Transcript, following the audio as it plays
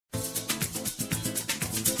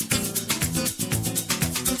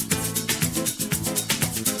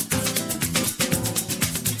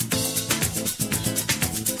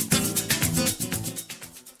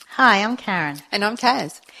Hi, I'm Karen. And I'm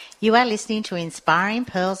Kaz. You are listening to Inspiring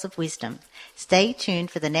Pearls of Wisdom. Stay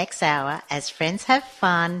tuned for the next hour as friends have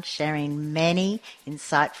fun sharing many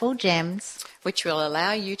insightful gems, which will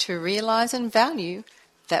allow you to realise and value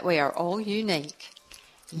that we are all unique.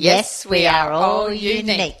 Yes, we are all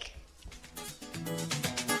unique.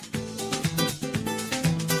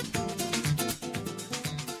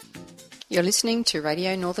 You're listening to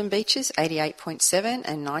Radio Northern Beaches 88.7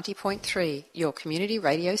 and 90.3, your community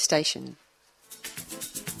radio station.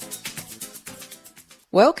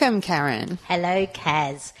 Welcome, Karen. Hello,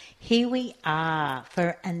 Kaz. Here we are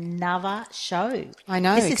for another show. I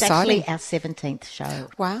know, this exciting. Is actually our 17th show.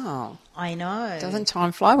 Wow. I know. Doesn't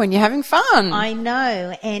time fly when you're having fun? I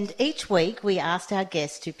know. And each week we asked our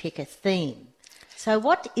guests to pick a theme. So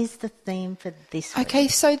what is the theme for this week? Okay,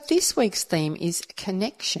 so this week's theme is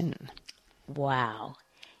connection. Wow.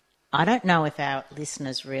 I don't know if our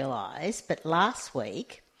listeners realise, but last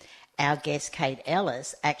week our guest Kate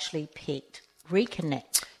Ellis actually picked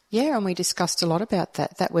reconnect. Yeah, and we discussed a lot about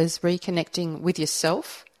that. That was reconnecting with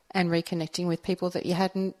yourself and reconnecting with people that you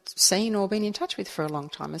hadn't seen or been in touch with for a long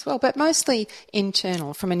time as well, but mostly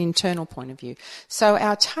internal, from an internal point of view. So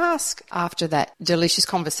our task after that delicious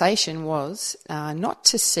conversation was not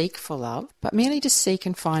to seek for love, but merely to seek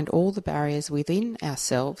and find all the barriers within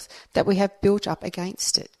ourselves that we have built up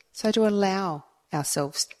against it. So to allow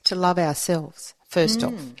ourselves to love ourselves first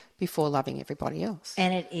off, before loving everybody else.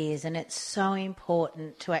 And it is, and it's so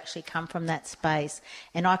important to actually come from that space.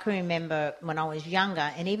 And I can remember when I was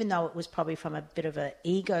younger, and even though it was probably from a bit of an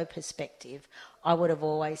ego perspective, I would have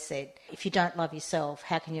always said, if you don't love yourself,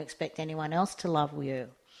 how can you expect anyone else to love you?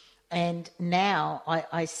 And now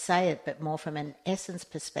I say it, but more from an essence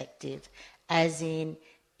perspective, as in,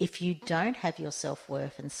 if you don't have your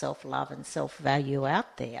self-worth and self-love and self-value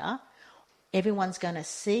out there, everyone's going to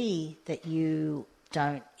see that you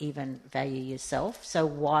don't even value yourself. So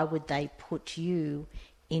why would they put you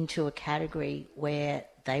into a category where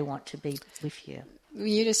they want to be with you?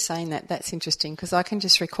 You just saying that, that's interesting, because I can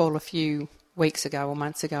just recall a few weeks ago or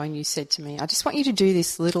months ago, and you said to me, I just want you to do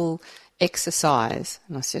this little exercise.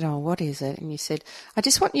 And I said, oh, what is it? And you said, I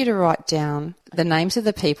just want you to write down the names of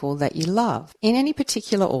the people that you love in any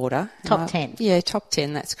particular order. Top 10. Yeah, top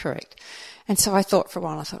 10, that's correct. And so I thought for a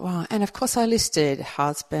while, I thought, wow. And of course I listed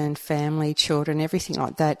husband, family, children, everything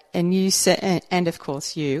like that. And you said, and of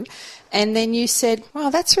course you. And then you said, wow,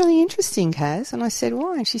 that's really interesting, Kaz. And I said,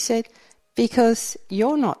 why? And she said, because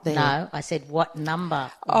you're not there. No, I said, what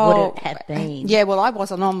number would it have been? Yeah, well, I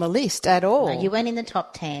wasn't on the list at all. No, you went in the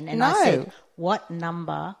top 10. And I said, what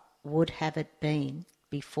number would have it been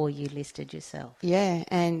before you listed yourself? Yeah,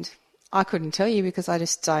 and I couldn't tell you because I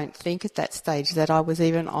just don't think at that stage that I was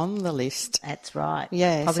even on the list. That's right.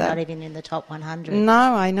 Yeah. Probably not even in the top 100. No,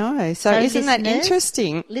 I know. So isn't that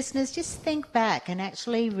interesting? Listeners, just think back and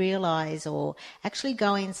actually realise or actually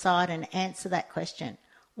go inside and answer that question.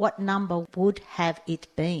 What number would have it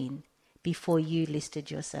been before you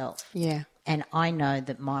listed yourself? Yeah. And I know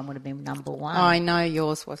that mine would have been number one. I know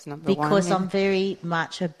yours was number one. Because I'm very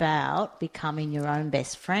much about becoming your own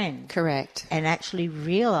best friend. Correct. And actually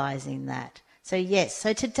realising that. So yes,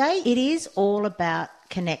 so today it is all about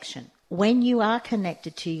connection. When you are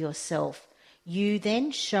connected to yourself, you then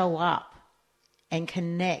show up and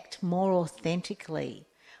connect more authentically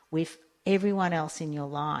with everyone else in your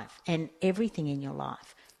life and everything in your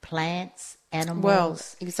life. Plants, animals, well,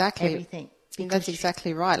 exactly. Everything. That's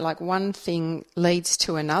exactly right. Like one thing leads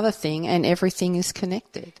to another thing and everything is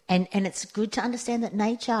connected. And it's good to understand that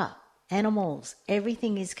nature, animals,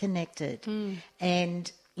 everything is connected.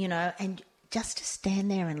 And, you know, and just to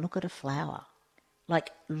stand there and look at a flower,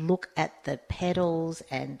 like look at the petals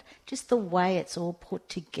and just the way it's all put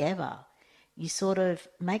together, you sort of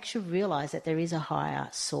makes you realise that there is a higher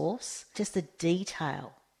source, just the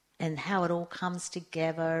detail and how it all comes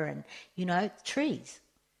together and, you know, trees.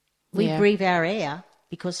 We breathe our air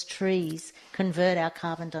because trees convert our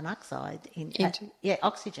carbon dioxide into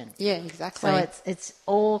oxygen. Yeah, exactly. So it's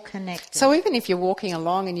all connected. So even if you're walking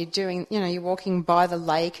along and you're doing, you know, you're walking by the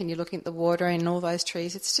lake and you're looking at the water and all those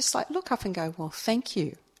trees, it's just like look up and go, well, thank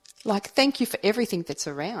you. Like, thank you for everything that's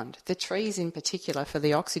around, the trees in particular for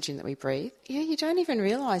the oxygen that we breathe. Yeah, you don't even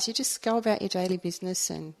realise. You just go about your daily business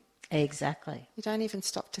and exactly. You don't even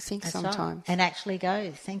stop to think That's sometimes. Right. And actually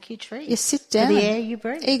go, thank you, trees. You sit down. For the air you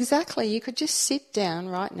breathe. Exactly. You could just sit down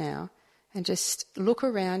right now and just look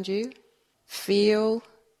around you, feel,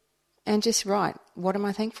 and just write, what am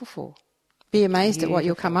I thankful for? Be amazed at what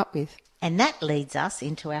you'll come up with. And that leads us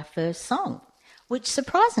into our first song, which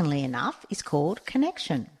surprisingly enough is called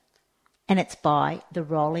Connection. And it's by the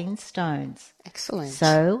Rolling Stones. Excellent.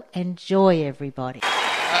 So enjoy, everybody.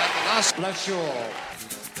 House. Bless you all.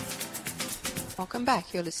 Welcome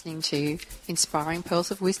back. You're listening to Inspiring Pearls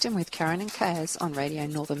of Wisdom with Karen and Kaz on Radio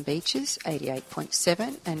Northern Beaches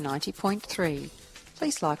 88.7 and 90.3.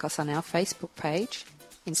 Please like us on our Facebook page,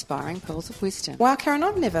 Inspiring Pearls of Wisdom. Wow, Karen,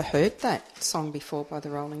 I've never heard that song before by the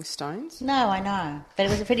Rolling Stones. No, I know. But it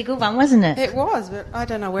was a pretty good one, wasn't it? It was, but I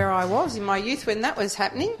don't know where I was in my youth when that was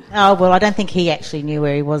happening. Oh, well, I don't think he actually knew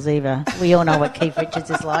where he was either. We all know what Keith Richards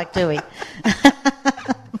is like, do we?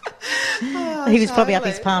 He was probably up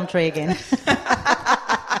his palm tree again.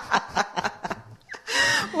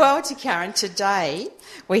 Well, Karen, today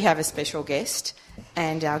we have a special guest,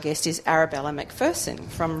 and our guest is Arabella McPherson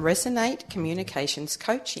from Resonate Communications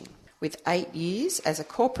Coaching. With 8 years as a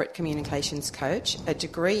corporate communications coach, a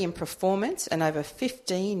degree in performance and over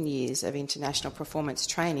 15 years of international performance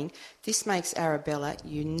training, this makes Arabella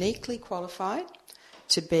uniquely qualified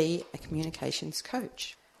to be a communications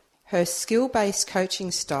coach. Her skill-based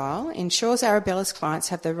coaching style ensures Arabella's clients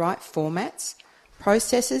have the right formats,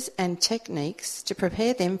 processes and techniques to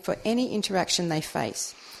prepare them for any interaction they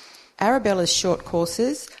face. Arabella's short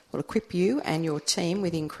courses will equip you and your team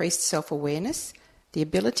with increased self-awareness, the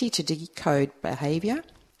ability to decode behaviour,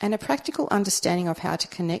 and a practical understanding of how to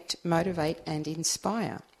connect, motivate and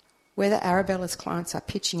inspire. Whether Arabella's clients are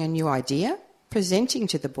pitching a new idea, presenting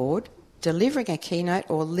to the board, delivering a keynote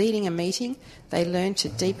or leading a meeting, they learn to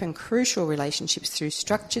deepen crucial relationships through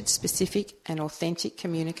structured, specific and authentic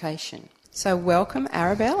communication. So welcome,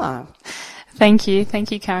 Arabella. Thank you.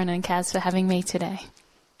 Thank you, Karen and Kaz, for having me today.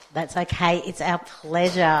 That's okay. It's our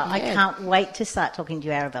pleasure. Yeah. I can't wait to start talking to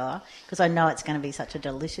you, Arabella, because I know it's going to be such a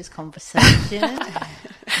delicious conversation.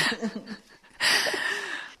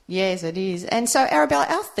 Yes, it is. And so, Arabella,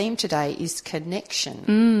 our theme today is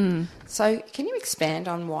connection. So can you expand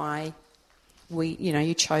on why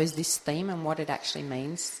you chose this theme and what it actually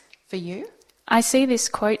means for you? I see this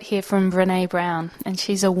quote here from Brené Brown, and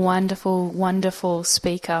she's a wonderful, wonderful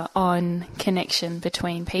speaker on connection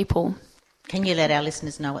between people. Can you let our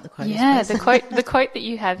listeners know what the quote is? Yeah, the quote that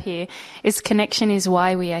you have here is, "Connection is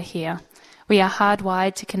why we are here. We are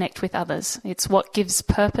hardwired to connect with others. It's what gives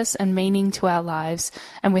purpose and meaning to our lives,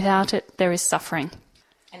 and without it, there is suffering."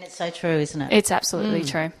 And it's so true, isn't it? It's absolutely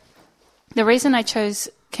true. The reason I chose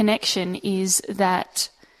connection is that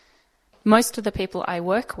most of the people I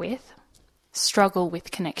work with struggle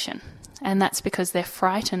with connection, and that's because they're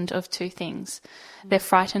frightened of two things. They're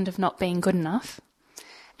frightened of not being good enough,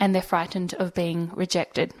 and they're frightened of being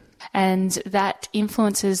rejected. And that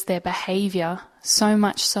influences their behaviour so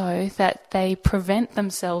much so that they prevent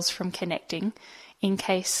themselves from connecting in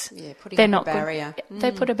case they're not barrier. Good.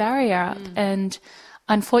 They put a barrier up, and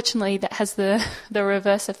unfortunately that has the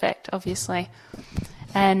reverse effect, obviously.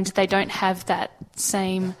 And they don't have that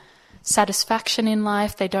same satisfaction in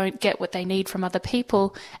life, they don't get what they need from other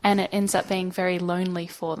people, and it ends up being very lonely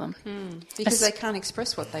for them. Because they can't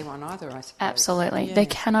express what they want either, I suppose. Absolutely. Yeah. They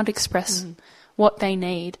cannot express what they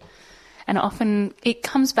need. And often it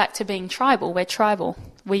comes back to being tribal. We're tribal.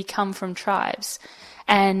 We come from tribes.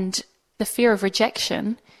 And the fear of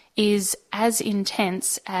rejection is as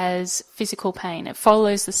intense as physical pain. It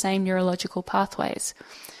follows the same neurological pathways.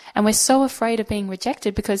 And we're so afraid of being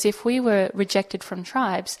rejected because if we were rejected from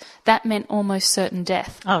tribes, that meant almost certain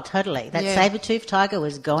death. Oh, totally. That saber-toothed tiger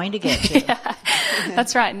was going to get you.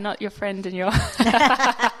 That's right, not your friend and your...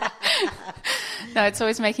 No, it's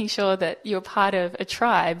always making sure that you're part of a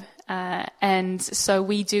tribe. And so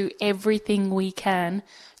we do everything we can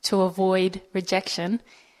to avoid rejection.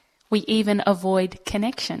 We even avoid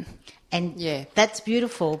connection. And that's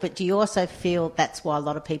beautiful, but do you also feel that's why a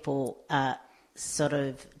lot of people... sort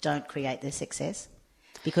of don't create their success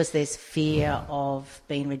because there's fear of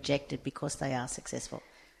being rejected because they are successful?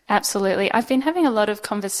 Absolutely. I've been having a lot of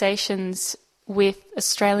conversations with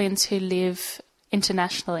Australians who live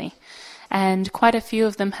internationally, and quite a few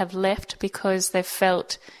of them have left because they've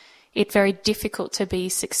felt it very difficult to be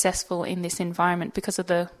successful in this environment because of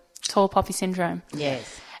the tall poppy syndrome.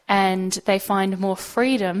 Yes. And they find more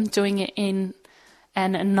freedom doing it in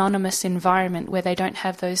an anonymous environment where they don't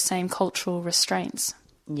have those same cultural restraints.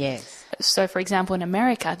 Yes. So, for example, in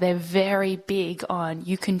America, they're very big on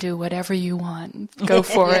you can do whatever you want, go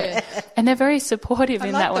for it. And they're very supportive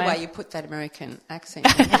in that way. I like the way you put that American accent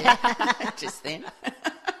in there just then.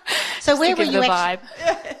 So where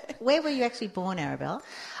were you actually born, Arabella?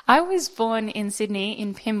 I was born in Sydney,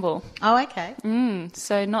 in Pymble. Oh, okay.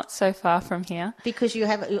 So not so far from here. Because you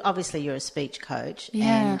have, obviously you're a speech coach,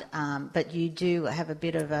 and but you do have a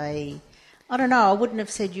bit of a, I don't know, I wouldn't have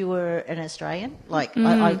said you were an Australian. Like,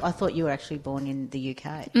 I thought you were actually born in the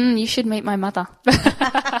UK. You should meet my mother.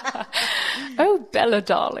 Oh, Bella,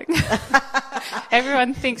 darling.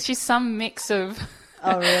 Everyone thinks she's some mix of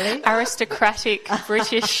Oh, really? aristocratic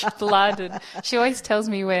British blood. And she always tells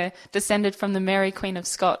me we're descended from the Mary Queen of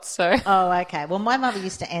Scots. So, Oh, okay. Well, my mother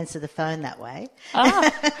used to answer the phone that way.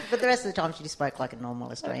 Ah. But the rest of the time she just spoke like a normal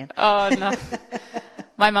Australian. oh no,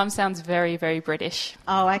 my mum sounds very, very British.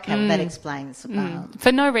 Oh, okay. Well, that explains.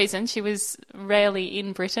 For no reason. She was rarely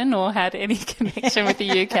in Britain or had any connection with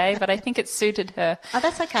the UK, but I think it suited her. Oh,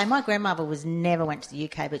 that's okay. My grandmother never went to the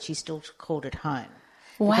UK, but she still called it home.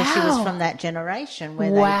 Because she was Wow. from that generation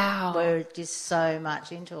where Wow. they were just so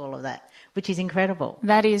much into all of that, which is incredible.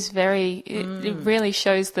 That is it really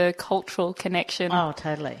shows the cultural connection. Oh,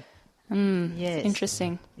 totally. Yes.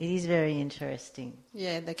 Interesting. It is very interesting.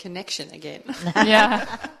 Yeah, the connection again. Yeah.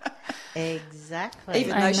 Exactly.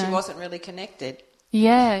 Even I though she know. wasn't really connected.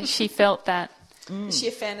 Yeah, she felt that. Is she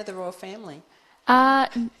a fan of the royal family?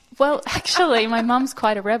 Well, actually, my mum's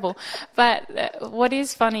quite a rebel. But what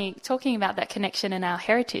is funny, talking about that connection in our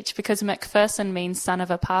heritage, because Macpherson means son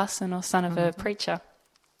of a parson or son of a preacher,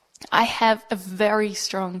 I have a very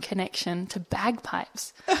strong connection to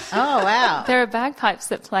bagpipes. Oh, wow. There are bagpipes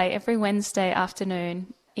that play every Wednesday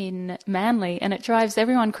afternoon in Manly, and it drives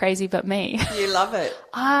everyone crazy but me. You love it.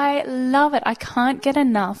 I love it. I can't get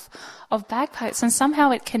enough of bagpipes, and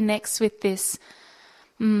somehow it connects with this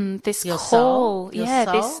Your call. soul? Your Yeah,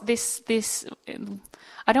 soul? this.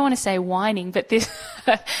 I don't want to say whining, but this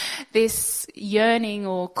this yearning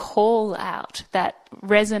or call out that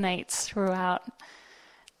resonates throughout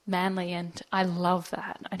Manly, and I love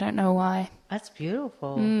that. I don't know why. That's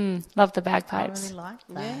beautiful. Love the I bagpipes. really like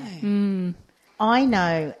that. Yeah. I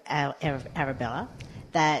know, Arabella,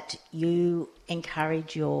 that you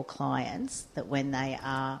encourage your clients that when they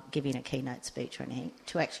are giving a keynote speech or anything,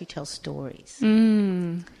 to actually tell stories.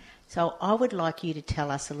 So I would like you to tell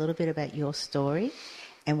us a little bit about your story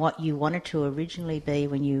and what you wanted to originally be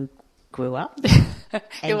when you grew up.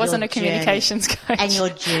 It wasn't a communications coach. And your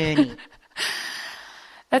journey.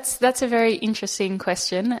 That's a very interesting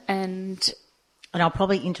question, and And I'll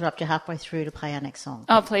probably interrupt you halfway through to play our next song.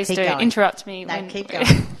 oh, please Keep do going. interrupt me. No, when- keep going.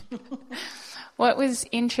 What was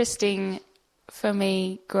interesting for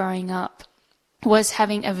me growing up was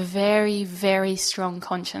having a very, very strong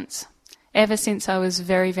conscience ever since I was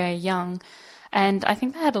very, very young. And I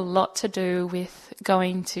think that had a lot to do with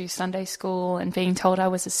going to Sunday school and being told I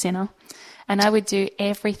was a sinner. And I would do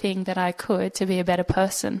everything that I could to be a better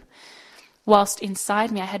person. Whilst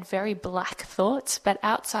inside me I had very black thoughts, but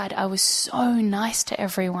outside I was so nice to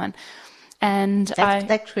everyone. And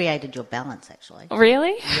That created your balance, actually.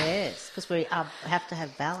 Really? Yes, because we have to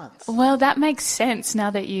have balance. Well, that makes sense now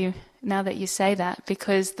that you say that,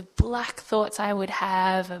 because the black thoughts I would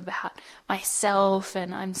have about myself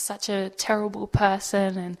and I'm such a terrible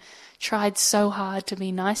person and tried so hard to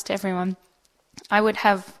be nice to everyone. I would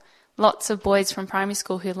have lots of boys from primary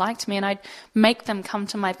school who liked me, and I'd make them come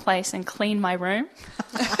to my place and clean my room.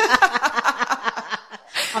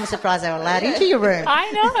 I'm surprised they were allowed into your room. I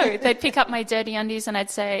know. They'd pick up my dirty undies and I'd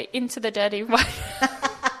say, into the dirty one.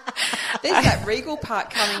 There's that regal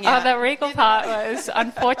part coming Oh, out. the regal part was,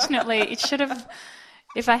 unfortunately, it should have,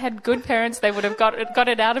 if I had good parents, they would have got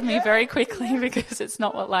it out of me very quickly, because it's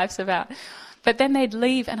not what life's about. But then they'd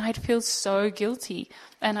leave and I'd feel so guilty.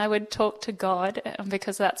 And I would talk to God,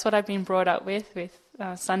 because that's what I've been brought up with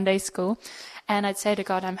Sunday school. And I'd say to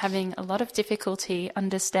God, I'm having a lot of difficulty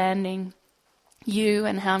understanding you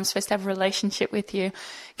and how I'm supposed to have a relationship with you.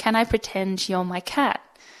 Can I pretend you're my cat?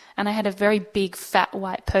 And I had a very big, fat,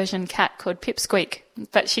 white Persian cat called Pipsqueak,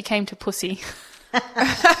 but she came to Pussy.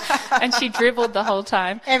 And she dribbled the whole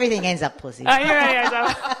time. Everything ends up pussy. Oh,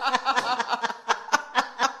 yeah.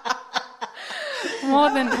 More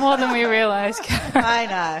than we realise. I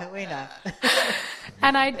know, we know.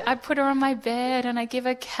 And I put her on my bed and I give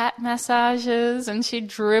her cat massages and she'd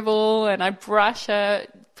dribble and I brush her,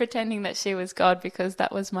 pretending that she was God, because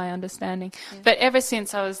that was my understanding. Yeah. But ever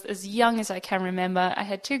since I was as young as I can remember, I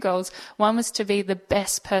had two goals. One was to be the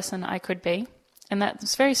best person I could be. And that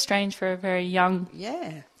was very strange for a very young...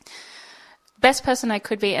 Yeah. Best person I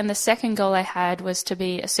could be. And the second goal I had was to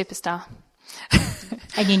be a superstar.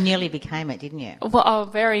 And you nearly became it, didn't you? Well, oh,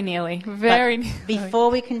 very nearly. Very nearly.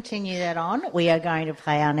 Before we continue that on, we are going to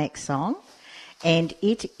play our next song. And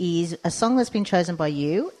it is a song that's been chosen by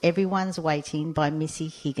you, Everyone's Waiting by Missy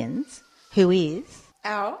Higgins, who is...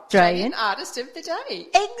 Our Australian artist of the day.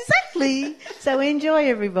 Exactly. So enjoy,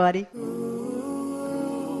 everybody.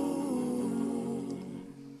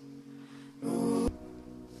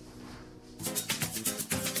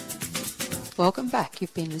 Welcome back.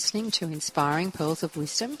 You've been listening to Inspiring Pearls of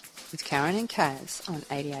Wisdom with Karen and Kaz on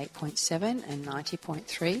 88.7 and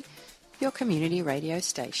 90.3, your community radio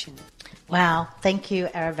station. Wow, thank you,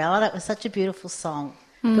 Arabella. That was such a beautiful song.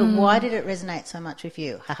 But why did it resonate so much with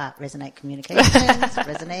you? Haha, Resonate Communications,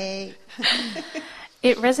 Resonate.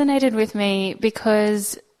 It resonated with me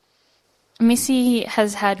because Missy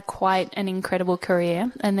has had quite an incredible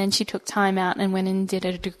career, and then she took time out and went and did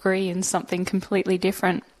a degree in something completely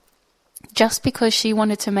different, just because she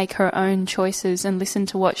wanted to make her own choices and listen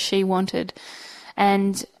to what she wanted.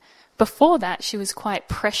 And before that, she was quite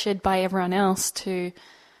pressured by everyone else to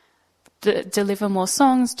deliver more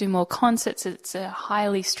songs, do more concerts. It's a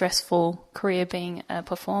highly stressful career being a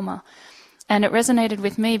performer. And it resonated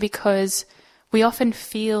with me because we often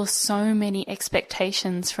feel so many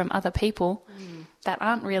expectations from other people that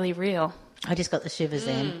aren't really real. I just got the shivers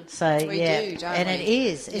then. So We yeah, do, don't and we? it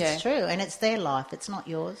is. It's Yeah. true, and it's their life. It's not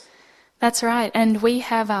yours. That's right. And we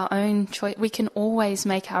have our own choice. We can always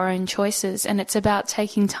make our own choices, and it's about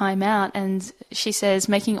taking time out. And she says,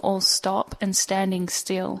 making all stop and standing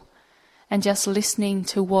still and just listening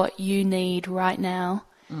to what you need right now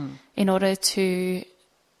in order to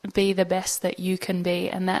be the best that you can be.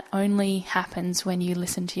 And that only happens when you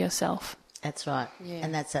listen to yourself. That's right. Yeah.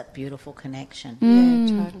 And that's that beautiful connection.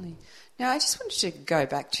 Yeah, totally. Now, I just wanted to go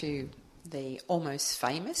back to the almost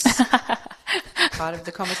famous part of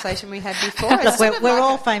the conversation we had before. It's sort of We're like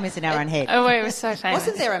all famous in our own head. Oh, it was so famous.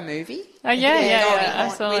 Wasn't there a movie? Oh, yeah, Goldie Hawn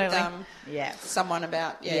absolutely. With Yeah. someone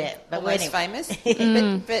about, Yeah, but almost anyway.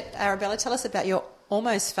 famous. But Arabella, tell us about your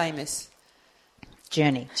almost famous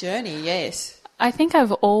Journey. journey, yes. I think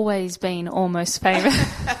I've always been almost famous.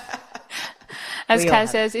 As We all Kaz have.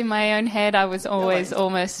 says, in my own head, I was always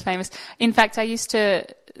almost famous. In fact, I used to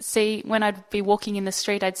see, when I'd be walking in the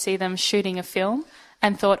street, I'd see them shooting a film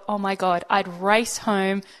and thought, oh my God, I'd race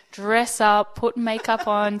home, dress up, put makeup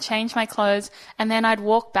on, change my clothes, and then I'd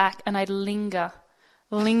walk back and I'd linger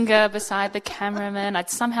beside the cameraman. I'd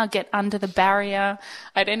somehow get under the barrier.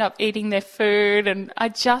 I'd end up eating their food, and I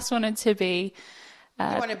just wanted to be... You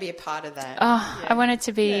want to be a part of that. I wanted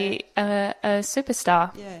to be a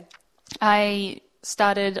superstar. Yeah. I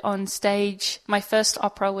started on stage. My first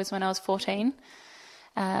opera was when I was 14.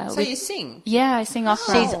 So you sing? Yeah, I sing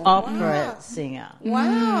opera. She's opera singer,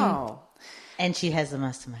 Wow. and she has the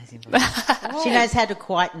most amazing voice. She knows how to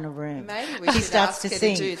quieten a room. Maybe we she should starts ask to her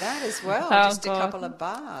sing. to do that as well. Oh, Just God. a couple of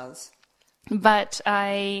bars. But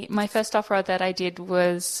my first opera that I did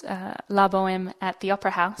was La Boheme at the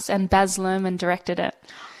Opera House, and Baz Luhrmann directed it.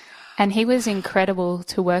 And he was incredible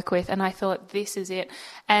to work with, and I thought, this is it.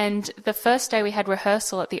 And the first day we had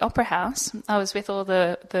rehearsal at the Opera House, I was with all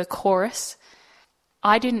the chorus.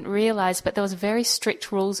 I didn't realise, but there was very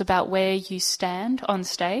strict rules about where you stand on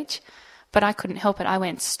stage. But I couldn't help it. I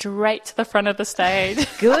went straight to the front of the stage.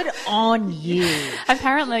 Good on you.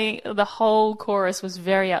 Apparently, the whole chorus was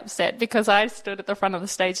very upset because I stood at the front of the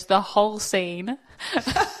stage the whole scene,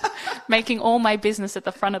 making all my business at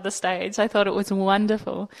the front of the stage. I thought it was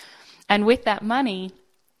wonderful. And with that money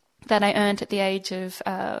that I earned at the age of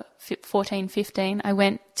 14, 15, I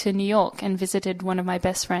went to New York and visited one of my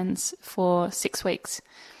best friends for 6 weeks.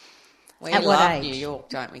 We At what love age? New York,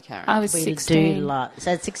 don't we, Karen? I was We 16. do love.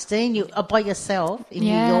 So at 16, you are by yourself in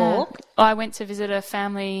Yeah. New York. I went to visit a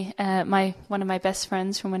family, one of my best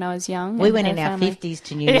friends from when I was young. We and went her in our family. 50s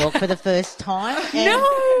to New York for the first time. And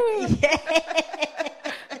No!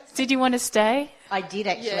 Did you want to stay? I did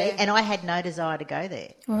actually, Yeah. and I had no desire to go there.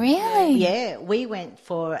 Really? Yeah, we went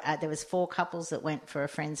for, there was 4 couples that went for a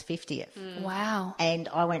friend's 50th. Wow. And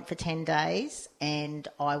I went for 10 days and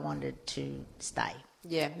I wanted to stay.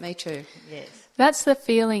 Yeah, me too. Yes. That's the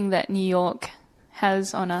feeling that New York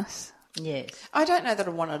has on us. Yes. I don't know that I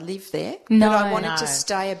want to live there, No. but I wanted No. to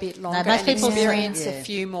stay a bit longer most and people say- experience yeah. a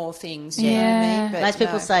few more things. You know what I Yeah. mean? But Most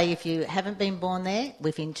people no. say if you haven't been born there,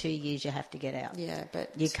 within 2 years you have to get out. Yeah, but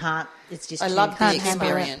You can't, it's just I too- love the Can't handle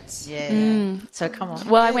it. experience. Yeah. So come on.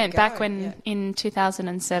 Well, I There went you back go, when yeah. in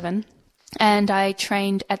 2007, and I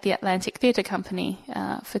trained at the Atlantic Theatre Company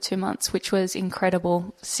for 2 months, which was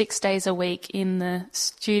incredible. 6 days a week in the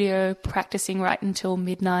studio, practicing right until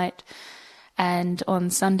midnight, and on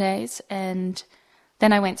Sundays. And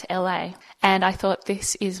then I went to LA, and I thought,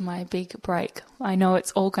 this is my big break. I know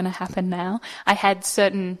it's all going to happen now. I had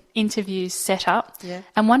certain interviews set up, Yeah.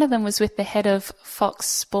 and one of them was with the head of Fox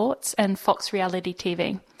Sports and Fox Reality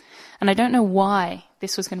TV. And I don't know why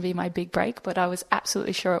this was going to be my big break, but I was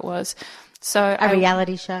absolutely sure it was. So A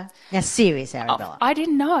reality show? Now, serious, Arabella. I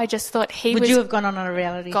didn't know. I just thought he Would was... you have gone on a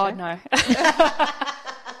reality God, show? no.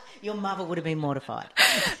 Your mother would have been mortified.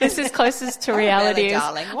 This is closest to reality. Bella, as-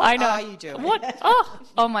 darling, what I know. are you doing? What?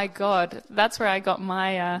 Oh my God. That's where I got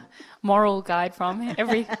my moral guide from.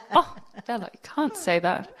 Bella, you can't say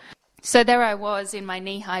that. So there I was in my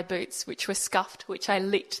knee-high boots, which were scuffed, which I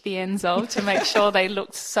licked the ends of to make sure they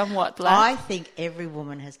looked somewhat black. I think every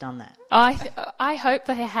woman has done that. I hope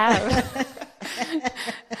they have.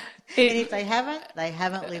 And if they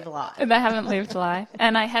haven't lived life. They haven't lived life.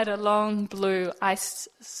 And I had a long blue ice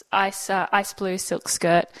blue silk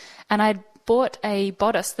skirt, and I'd bought a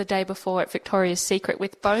bodice the day before at Victoria's Secret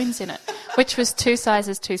with bones in it, which was 2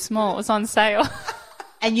 sizes too small. It was on sale.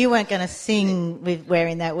 And you weren't going to sing with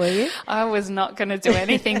wearing that, were you? I was not going to do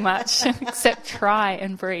anything much except try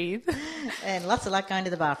and breathe. And lots of luck going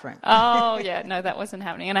to the bathroom. Oh, yeah, no, that wasn't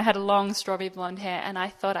happening. And I had a long strawberry blonde hair, and I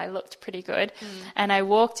thought I looked pretty good. And I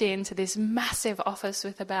walked into this massive office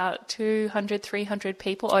with about 200, 300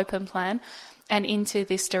 people, open plan, and into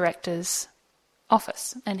this director's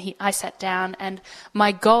office. And I sat down, and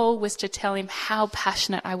my goal was to tell him how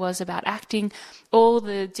passionate I was about acting, all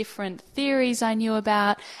the different theories I knew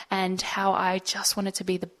about, and how I just wanted to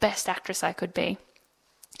be the best actress I could be.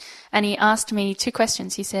 And he asked me 2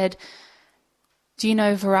 questions. He said, "Do you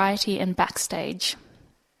know Variety and Backstage?"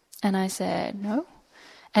 And I said, "No."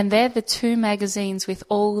 And they're the 2 magazines with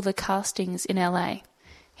all the castings in LA.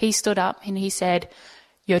 He stood up and he said,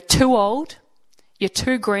 "You're too old, you're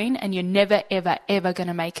too green, and you're never, ever, ever going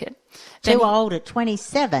to make it." Too old at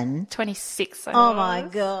 27? 26. Oh, my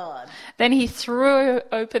God. Then he threw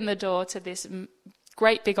open the door to this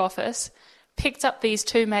great big office, picked up these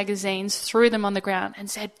 2 magazines, threw them on the ground, and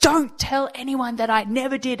said, "Don't tell anyone that I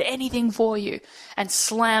never did anything for you," and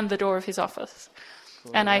slammed the door of his office.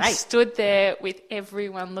 Great. And I stood there with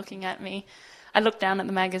everyone looking at me. I looked down at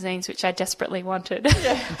the magazines, which I desperately wanted.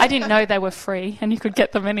 Yeah. I didn't know they were free and you could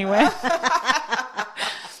get them anywhere.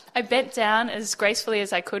 I bent down as gracefully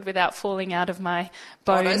as I could without falling out of my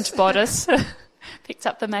boned bodice, picked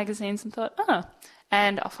up the magazines and thought, oh,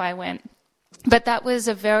 and off I went. But that was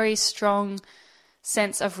a very strong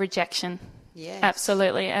sense of rejection. Yes.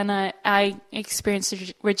 Absolutely. And I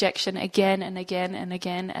experienced rejection again and again and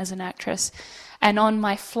again as an actress. And on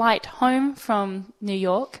my flight home from New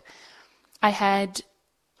York, I had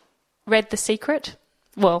read The Secret.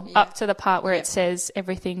 Well, up to the part where it says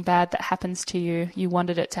everything bad that happens to you, you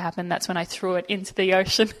wanted it to happen. That's when I threw it into the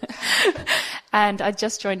ocean. And I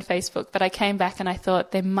just joined Facebook, but I came back and I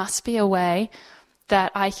thought there must be a way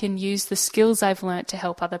that I can use the skills I've learnt to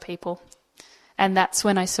help other people. And that's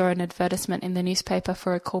when I saw an advertisement in the newspaper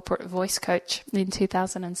for a corporate voice coach in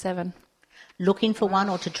 2007. Looking for one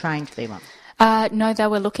or to train to be one? No, they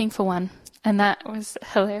were looking for one. And that was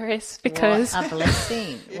hilarious because... What a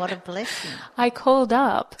blessing. What a blessing. I called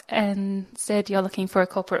up and said, "You're looking for a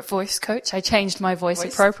corporate voice coach." I changed my voice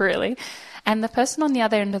appropriately. And the person on the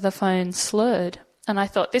other end of the phone slurred. And I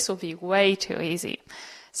thought, this will be way too easy.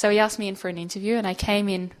 So he asked me in for an interview, and I came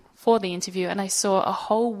in for the interview, and I saw a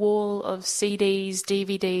whole wall of CDs,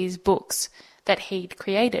 DVDs, books that he'd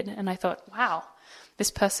created. And I thought, wow, this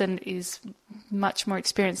person is much more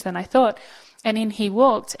experienced than I thought. And in he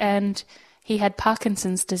walked, and he had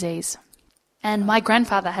Parkinson's disease. And my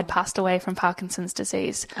grandfather had passed away from Parkinson's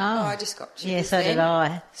disease. Oh, I just got you. Yeah, so did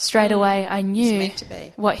I. Straight away, I knew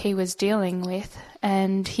what he was dealing with.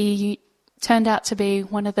 And he turned out to be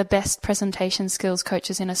one of the best presentation skills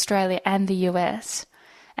coaches in Australia and the US.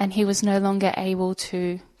 And he was no longer able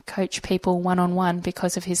to coach people one-on-one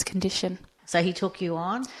because of his condition. So he took you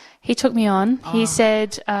on? He took me on. Oh. He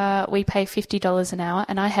said, we pay $50 an hour.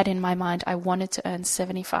 And I had in my mind, I wanted to earn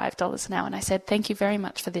 $75 an hour. And I said, "Thank you very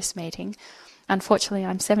much for this meeting. Unfortunately,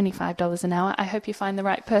 I'm $75 an hour. I hope you find the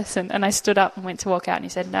right person." And I stood up and went to walk out, and he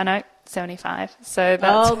said, no, 75. So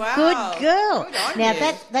that's... Oh, wow. Good girl. Good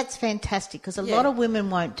now, that's fantastic, because a lot of women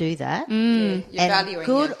won't do that. You're and valuing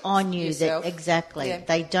good on you. yourself. Exactly. Yeah.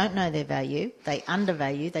 They don't know their value. They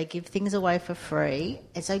undervalue. They give things away for free.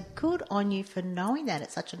 And so good on you for knowing that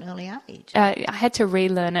at such an early age. I had to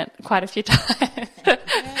relearn it quite a few times but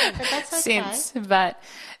that's okay. since. But...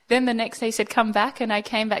 then the next day he said, "Come back," and I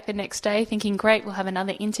came back the next day thinking, great, we'll have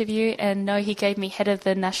another interview. And no, he gave me head of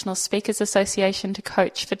the National Speakers Association to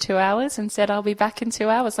coach for 2 hours and said, "I'll be back in 2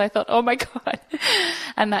 hours." I thought, oh my God.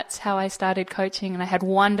 And that's how I started coaching. And I had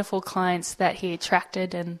wonderful clients that he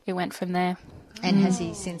attracted, and it went from there. And has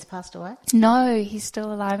he since passed away? No, he's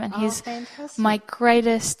still alive. And he's fantastic. My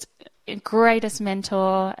greatest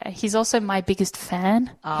mentor. He's also my biggest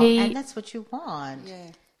fan. Oh, and that's what you want.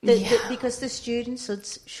 Yeah. Because the students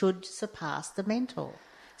should surpass the mentor.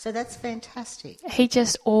 So that's fantastic. He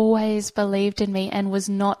just always believed in me and was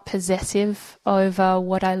not possessive over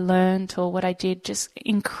what I learned or what I did, just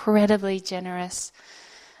incredibly generous.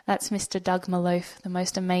 That's Mr. Doug Maloof, the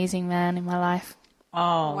most amazing man in my life.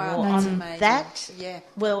 Oh, Wow, well, that's on amazing. that, Yeah.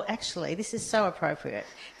 well, actually, this is so appropriate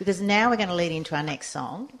because now we're going to lead into our next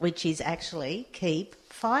song, which is actually Keep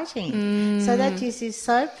Fighting. So that just is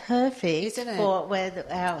so perfect Isn't it? for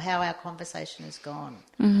how our conversation has gone.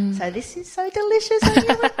 So this is so delicious. I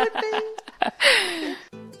knew it would be.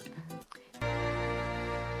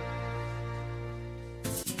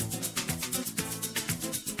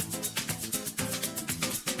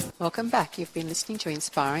 Welcome back. You've been listening to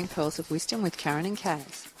Inspiring Pearls of Wisdom with Karen and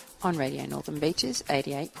Kaz on Radio Northern Beaches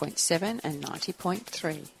 88.7 and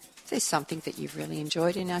 90.3. If there's something that you've really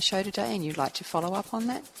enjoyed in our show today and you'd like to follow up on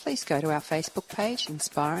that, please go to our Facebook page,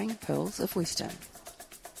 Inspiring Pearls of Wisdom.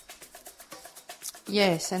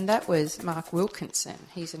 Yes, and that was Mark Wilkinson.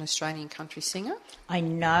 He's an Australian country singer. I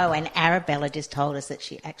know, and Arabella just told us that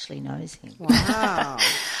she actually knows him. Wow.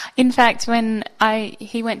 In fact, when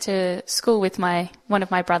he went to school with one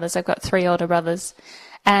of my brothers, I've got 3 older brothers,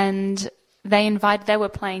 and they were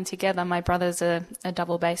playing together. My brother's a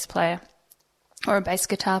double bass player, or a bass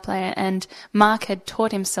guitar player, and Mark had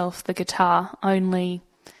taught himself the guitar only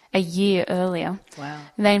a year earlier. Wow.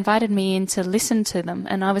 They invited me in to listen to them,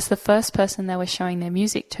 and I was the first person they were showing their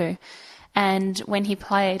music to. And when he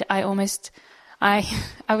played, I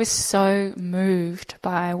was so moved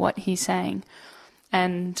by what he sang.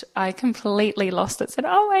 And I completely lost it. Said,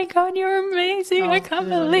 "Oh my God, you're amazing. I can't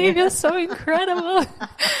believe you're so incredible."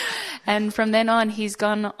 And from then on, he's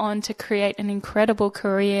gone on to create an incredible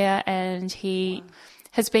career, and he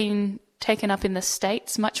has been taken up in the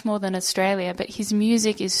States much more than Australia, but his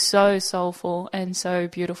music is so soulful and so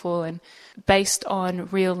beautiful and based on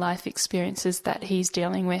real life experiences that he's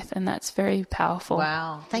dealing with, and that's very powerful.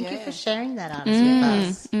 Wow. Thank you for sharing that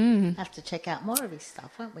artist with us. Have to check out more of his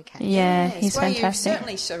stuff, won't we, Kate? Yeah, Yes. he's well, fantastic. You're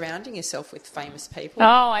certainly surrounding yourself with famous people. Oh,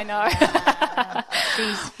 I know.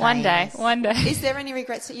 She's One day. Is there any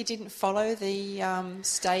regrets that you didn't follow the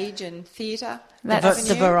stage and theatre?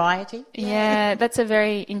 The variety. Yeah, that's a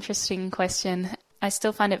very interesting question. I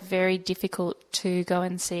still find it very difficult to go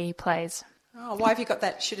and see plays. Oh, why have you got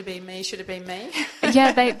that? Should have been me. Should have been me.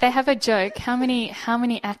 Yeah, they have a joke. How many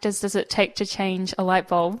actors does it take to change a light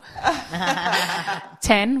bulb?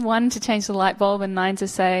 10. 1 to change the light bulb, and 9 to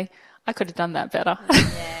say, "I could have done that better."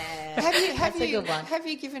 Yeah. Have a good one.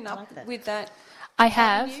 you given up like that. with that? I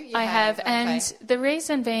have. You I have, have. okay. And the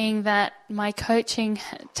reason being that my coaching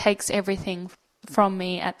takes everything from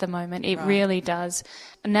me at the moment. It really does.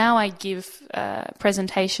 Now I give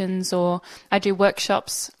presentations, or I do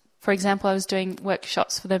workshops. For example, I was doing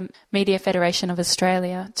workshops for the Media Federation of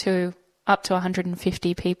Australia to up to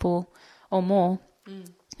 150 people or more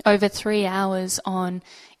over 3 hours on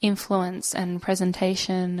influence and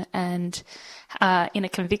presentation and inner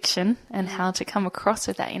conviction and how to come across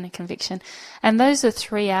with that inner conviction. And those are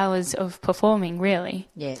 3 hours of performing, really.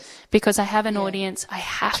 Yes. Because I have an audience, I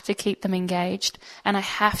have to keep them engaged, and I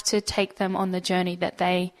have to take them on the journey that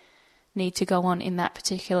they need to go on in that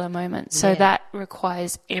particular moment. So that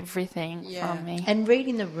requires everything from me. And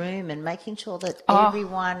reading the room and making sure that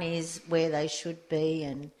everyone is where they should be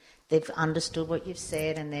and they've understood what you've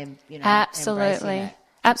said and they're, embracing it.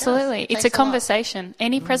 Absolutely. It's Takes a a lot. conversation.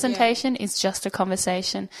 Any presentation is just a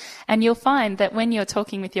conversation. And you'll find that when you're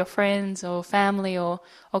talking with your friends or family or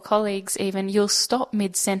colleagues even, you'll stop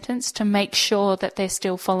mid-sentence to make sure that they're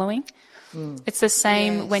still following. It's the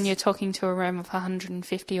same when you're talking to a room of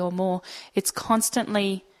 150 or more. It's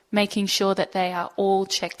constantly making sure that they are all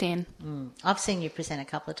checked in. I've seen you present a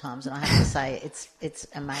couple of times and I have to say it's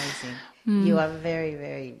amazing. You are very,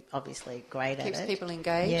 very obviously great at it. Keeps people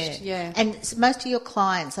engaged. Yeah. And most of your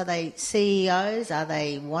clients, are they CEOs? Are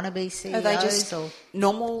they wannabe CEOs? Are they just or?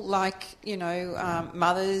 normal, like,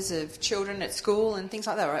 mothers of children at school and things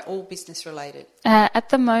like that, or all business related? At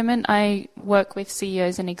the moment, I work with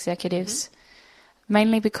CEOs and executives,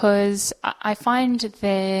 mainly because I find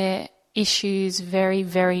their issues very,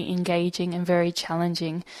 very engaging and very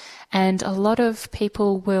challenging. And a lot of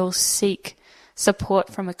people will seek support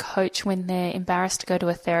from a coach when they're embarrassed to go to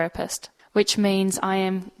a therapist, which means I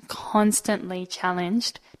am constantly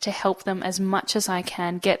challenged to help them as much as I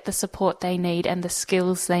can get the support they need and the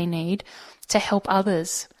skills they need to help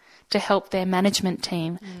others, to help their management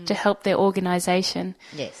team, to help their organisation.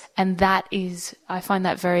 Yes. And that is, I find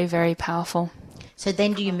that very, very powerful. So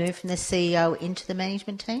then do you move from the CEO into the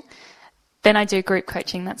management team? Then I do group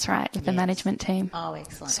coaching, that's right, with the management team. Oh,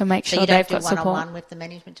 excellent. So make sure you don't they've do got support. one-on-one with the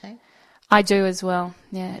management team? I do as well,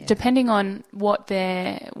 yeah. Depending on what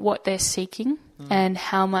they're seeking and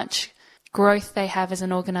how much growth they have as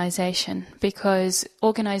an organisation, because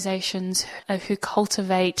organisations who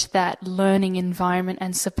cultivate that learning environment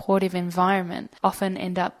and supportive environment often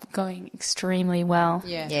end up going extremely well.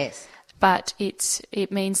 Yeah. Yes. but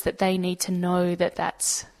it means that they need to know that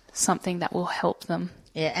that's something that will help them.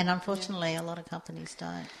 Yeah, and unfortunately, a lot of companies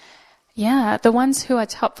don't. Yeah, the ones who are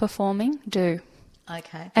top performing do.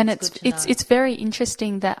 Okay, And that's good to know. it's very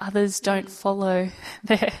interesting that others don't follow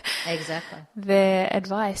their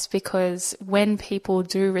advice, because when people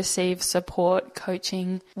do receive support,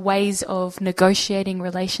 coaching, ways of negotiating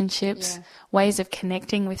relationships, ways of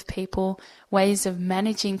connecting with people, ways of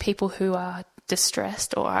managing people who are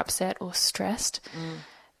distressed or upset or stressed,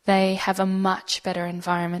 they have a much better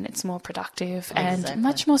environment. It's more productive and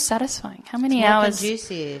much more satisfying. How many more hours?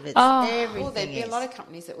 Conducive. It's everything. Well, there'd be a lot of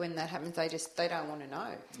companies that when that happens, they don't want to know.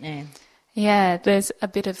 Yeah. Yeah, there's a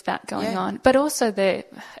bit of that going on. But also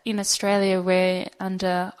in Australia, we're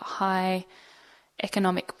under high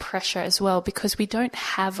economic pressure as well, because we don't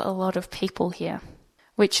have a lot of people here,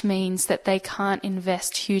 which means that they can't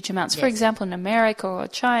invest huge amounts. For example, in America or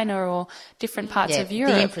China or different parts of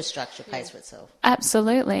Europe. The infrastructure pays for itself.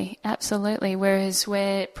 Absolutely, absolutely. Whereas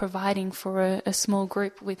we're providing for a small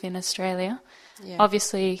group within Australia. Yeah.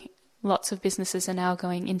 Obviously, lots of businesses are now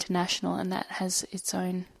going international, and that has its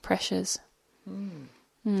own pressures.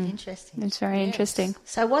 Interesting. It's very interesting.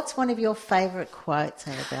 So what's one of your favourite quotes,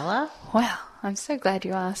 Arabella? Wow, I'm so glad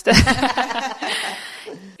you asked.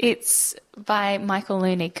 It's by Michael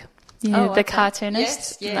Leunig, the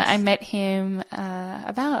cartoonist. Yes. I met him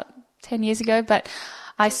about 10 years ago, but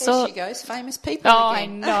I saw... There she goes, famous people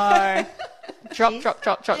again. I know. Drop,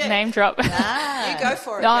 name drop. You go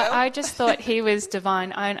for it, No, girl. I just thought he was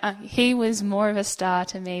divine. He was more of a star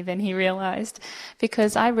to me than he realised,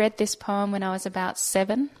 because I read this poem when I was about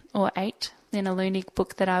 7 or 8 in a Leunig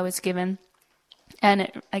book that I was given, and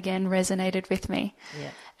it, again, resonated with me.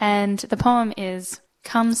 Yeah. And the poem is,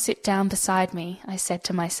 "Come sit down beside me," I said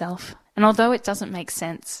to myself, and although it doesn't make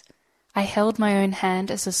sense, I held my own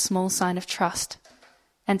hand as a small sign of trust,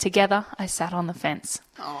 and together I sat on the fence.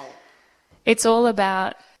 Oh. It's all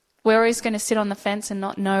about, we're always going to sit on the fence and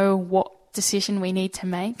not know what decision we need to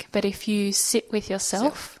make. But if you sit with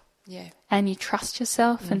yourself and you trust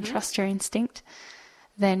yourself and trust your instinct,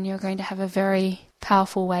 then you're going to have a very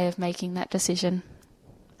powerful way of making that decision.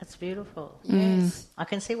 That's beautiful. Yes. I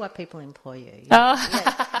can see why people employ you. Oh.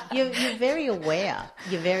 You're very aware.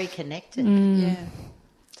 You're very connected. Yeah.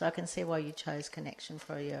 So I can see why you chose connection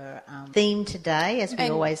for your theme today, as we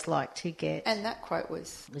always like to get. And that quote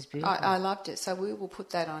was beautiful. I loved it. So we will put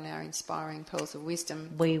that on our Inspiring Pearls of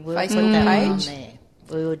Wisdom We will Facebook put that page. on there.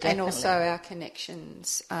 We will definitely. And also our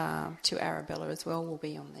connections to Arabella as well will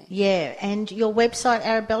be on there. Yeah, and your website,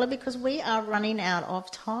 Arabella, because we are running out of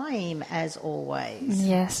time, as always.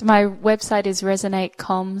 Yes, my website is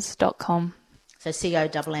resonatecoms.com. So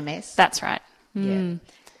COMMS. That's right. Yeah.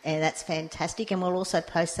 And that's fantastic. And we'll also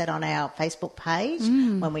post that on our Facebook page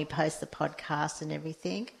when we post the podcast and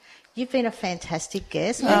everything. You've been a fantic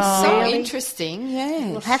guest. Yes, so Really, interesting, yeah.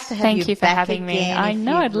 we'll have to have Thank you for back having me. again I if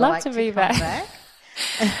know, you'd I'd love like to be come back.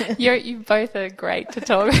 You both are great to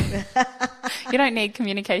talk. You don't need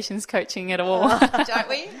communications coaching at all. Don't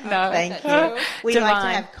we? No. Thank you. We like to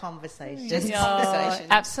Divine. have conversations. Just conversation.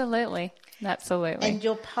 Absolutely. Absolutely. And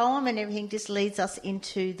your poem and everything just leads us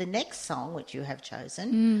into the next song, which you have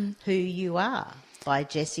chosen, Who You Are, by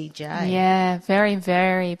Jessie J. Yeah, very,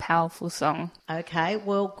 very powerful song. Okay,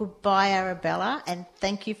 well, goodbye, Arabella, and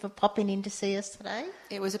thank you for popping in to see us today.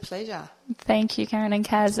 It was a pleasure. Thank you, Karen and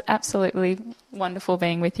Kaz. Absolutely wonderful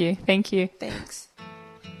being with you. Thank you. Thanks.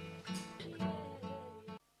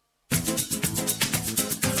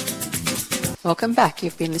 Welcome back.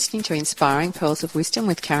 You've been listening to Inspiring Pearls of Wisdom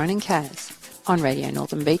with Karen and Kaz on Radio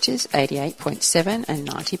Northern Beaches 88.7 and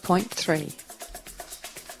 90.3.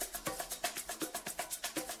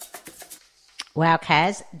 Wow,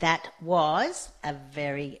 Kaz, that was a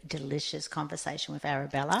very delicious conversation with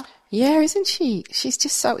Arabella. Yeah, isn't she? She's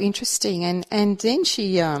just so interesting. And then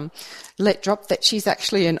she let drop that she's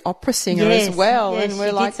actually an opera singer as well. Yes, and we're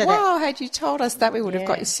she like, did say wow, had you told us that, we would have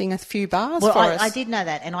got you to sing a few bars Well, for us. I did know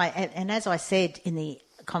that, and as I said in the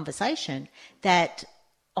conversation, that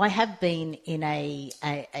I have been in a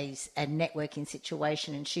networking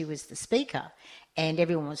situation, and she was the speaker, and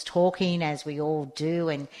everyone was talking as we all do,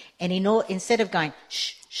 and instead of going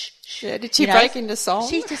shh shh shh, Yeah, did she break into song?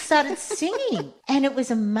 She just started singing, and it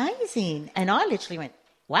was amazing. And I literally went,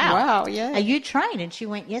 "Wow, Wow, yeah. Are you trained?" And she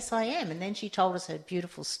went, "Yes, I am." And then she told us her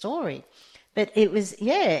beautiful story. But it was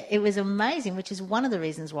amazing, which is one of the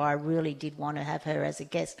reasons why I really did want to have her as a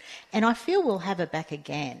guest. And I feel we'll have her back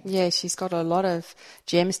again. Yeah, she's got a lot of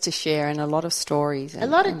gems to share and a lot of stories. A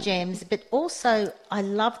lot of gems, but also I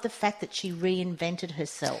love the fact that she reinvented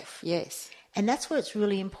herself. Yes. And that's where it's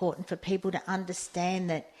really important for people to understand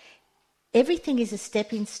that everything is a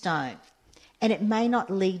stepping stone. And it may not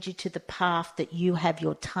lead you to the path that you have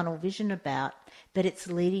your tunnel vision about, but it's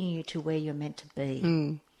leading you to where you're meant to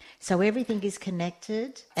be. So everything is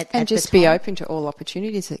connected. And just be open to all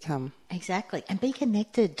opportunities that come. Exactly. And be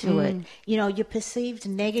connected to it. You know, your perceived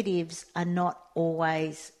negatives are not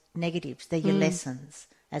always negatives. They're your lessons,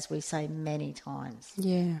 as we say many times.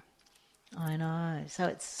 Yeah. I know. So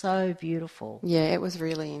it's so beautiful. Yeah, it was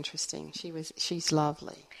really interesting. She's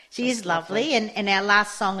lovely. She is lovely. And our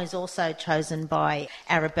last song is also chosen by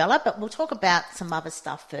Arabella, but we'll talk about some other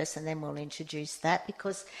stuff first and then we'll introduce that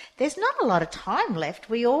because there's not a lot of time left.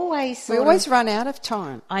 We always run out of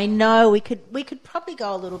time. I know. We could probably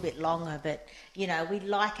go a little bit longer, but, you know, we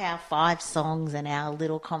like our 5 songs and our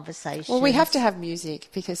little conversations. Well, we have to have music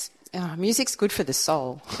because music's good for the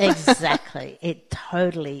soul. Exactly. It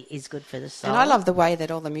totally is good for the soul. And I love the way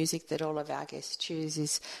that all the music that all of our guests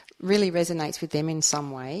choose really resonates with them in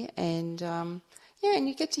some way. And, and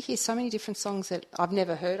you get to hear so many different songs that I've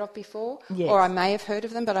never heard of before, or I may have heard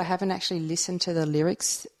of them, but I haven't actually listened to the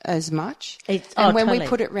lyrics as much. When we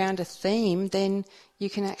put it round a theme, then you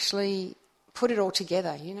can actually put it all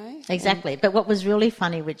together, you know. Exactly. But what was really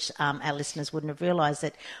funny, which our listeners wouldn't have realised,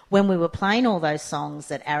 that when we were playing all those songs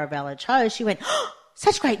that Arabella chose, she went, "Oh,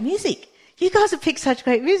 such great music. You guys have picked such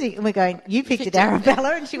great music." And we're going, "You picked it,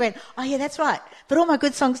 Arabella." And she went, "Oh, yeah, that's right. But all my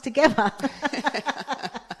good songs together."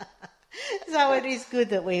 So it is good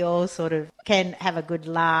that we all sort of can have a good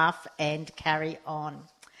laugh and carry on.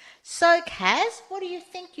 So, Kaz, what do you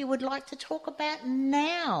think you would like to talk about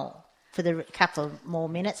now for the couple of more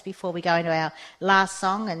minutes before we go into our last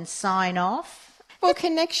song and sign off? Well,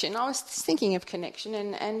 connection. I was thinking of connection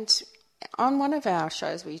and on one of our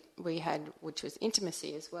shows we had, which was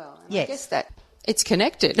intimacy as well. And yes. I guess that it's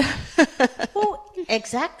connected. Well,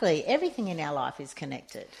 exactly. Everything in our life is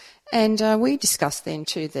connected. And we discussed then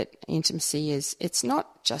too that intimacy it's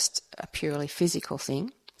not just a purely physical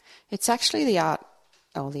thing. It's actually the art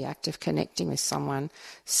or the act of connecting with someone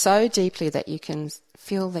so deeply that you can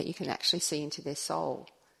feel that you can actually see into their soul.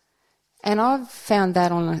 And I've found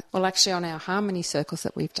that on our harmony circles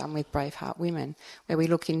that we've done with Braveheart Women, where we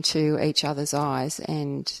look into each other's eyes,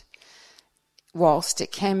 and whilst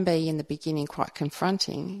it can be in the beginning quite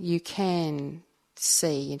confronting, you can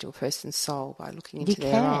see into a person's soul by looking into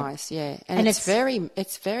their eyes. Yeah. And it's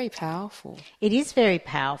very powerful. It is very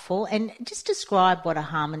powerful. And just describe what a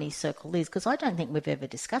harmony circle is, because I don't think we've ever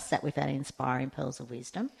discussed that with our Inspiring Pearls of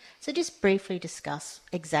Wisdom. So just briefly discuss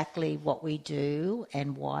exactly what we do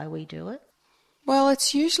and why we do it. Well,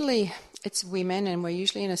 it's women, and we're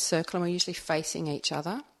usually in a circle, and we're usually facing each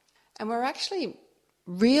other, and we're actually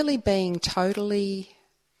really being totally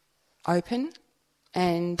open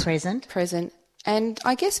and present, and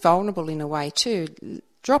I guess vulnerable in a way too,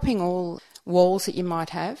 dropping all walls that you might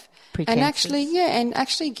have, pretenses. and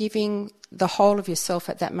actually giving the whole of yourself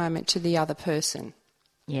at that moment to the other person.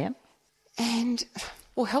 Yeah. And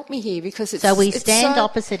well, help me here, because so we stand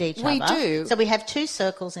opposite each other. We do. So we have 2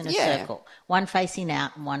 circles in a circle, one facing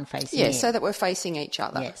out and one facing in. Yeah, so that we're facing each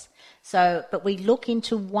other. Yes. So, but we look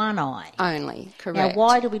into one eye. Only, correct. Now,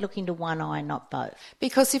 why do we look into one eye, not both?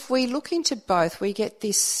 Because if we look into both, we get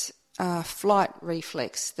this flight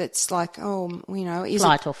reflex that's like,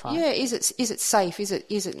 flight or fight. Yeah, is it safe? Is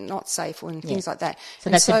it not safe? And things like that. So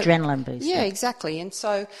that's adrenaline boost. Yeah, exactly. And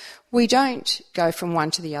so we don't go from one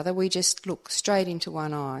to the other. We just look straight into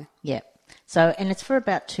one eye. Yeah. So, and it's for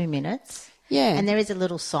about 2 minutes. Yeah. And there is a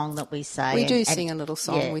little song that we say. We do sing a little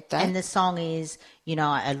song with that. And the song is,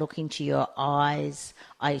 I look into your eyes,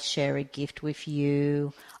 I share a gift with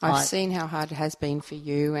you. I've seen how hard it has been for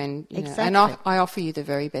you, and exactly. And I offer you the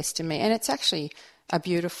very best to me. And it's actually a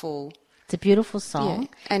beautiful... It's a beautiful song. Yeah,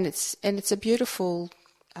 and it's a beautiful...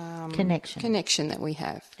 connection that we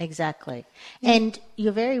have. Exactly. Yeah. And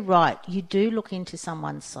you're very right. You do look into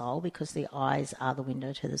someone's soul, because the eyes are the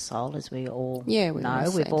window to the soul, as we all know.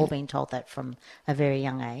 We've all been told that from a very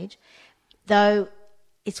young age. Though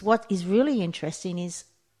it's what is really interesting is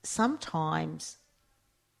sometimes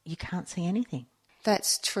you can't see anything.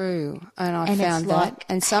 That's true, and I and found it's that. Like,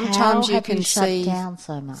 and sometimes how you can see shut down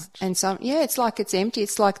so much. And it's like it's empty.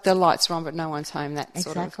 It's like the lights are on, but no one's home. That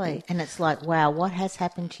exactly. sort of thing. And it's like, wow, what has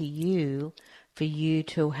happened to you for you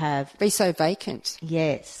to have be so vacant?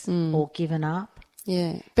 Yes, or given up.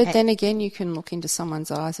 Yeah, but then again, you can look into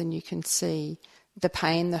someone's eyes and you can see the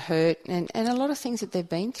pain, the hurt, and a lot of things that they've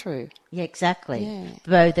been through. Yeah, exactly.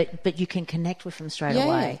 Yeah. But you can connect with them straight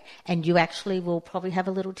away, and you actually will probably have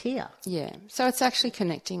a little tear. Yeah. So it's actually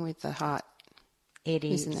connecting with the heart. It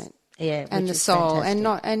is, isn't it? Yeah, and the soul,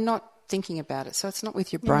 fantastic. and not thinking about it. So it's not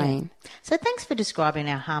with your brain. So thanks for describing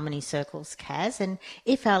our harmony circles, Kaz. And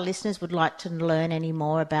if our listeners would like to learn any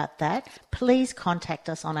more about that, please contact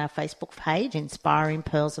us on our Facebook page, Inspiring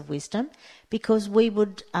Pearls of Wisdom, because we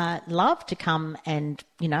would love to come and,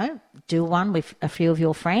 do one with a few of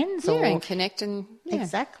your friends. Yeah, and connect and... Yeah.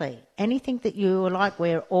 Exactly. Anything that you like,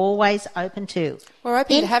 we're always open to. We're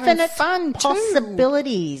open to having fun too.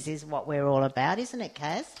 Possibilities is what we're all about, isn't it,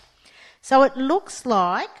 Kaz? So it looks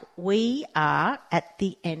like we are at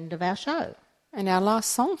the end of our show. And our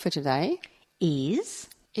last song for today is?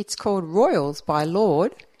 It's called Royals by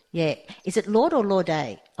Lorde. Yeah. Is it Lorde or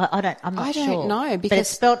Lorde? I'm not sure. I don't know. But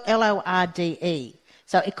it's spelled Lorde.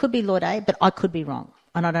 So it could be Lorde, but I could be wrong.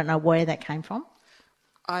 And I don't know where that came from.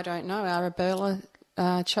 I don't know. Arabella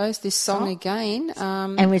chose this song again.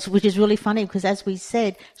 And which is really funny because, as we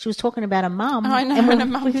said, she was talking about a mum. I know.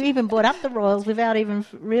 And we've even brought up the Royals without even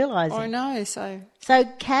realising. I know. So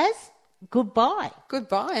Kaz, goodbye.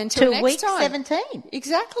 Goodbye until next week time. 17.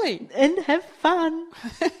 Exactly. And have fun.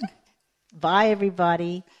 Bye,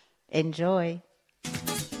 everybody. Enjoy.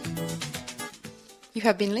 You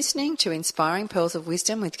have been listening to Inspiring Pearls of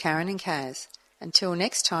Wisdom with Karen and Kaz. Until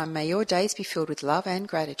next time, may your days be filled with love and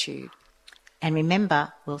gratitude. And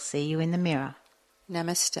remember, we'll see you in the mirror.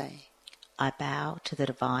 Namaste. I bow to the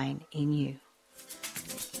divine in you.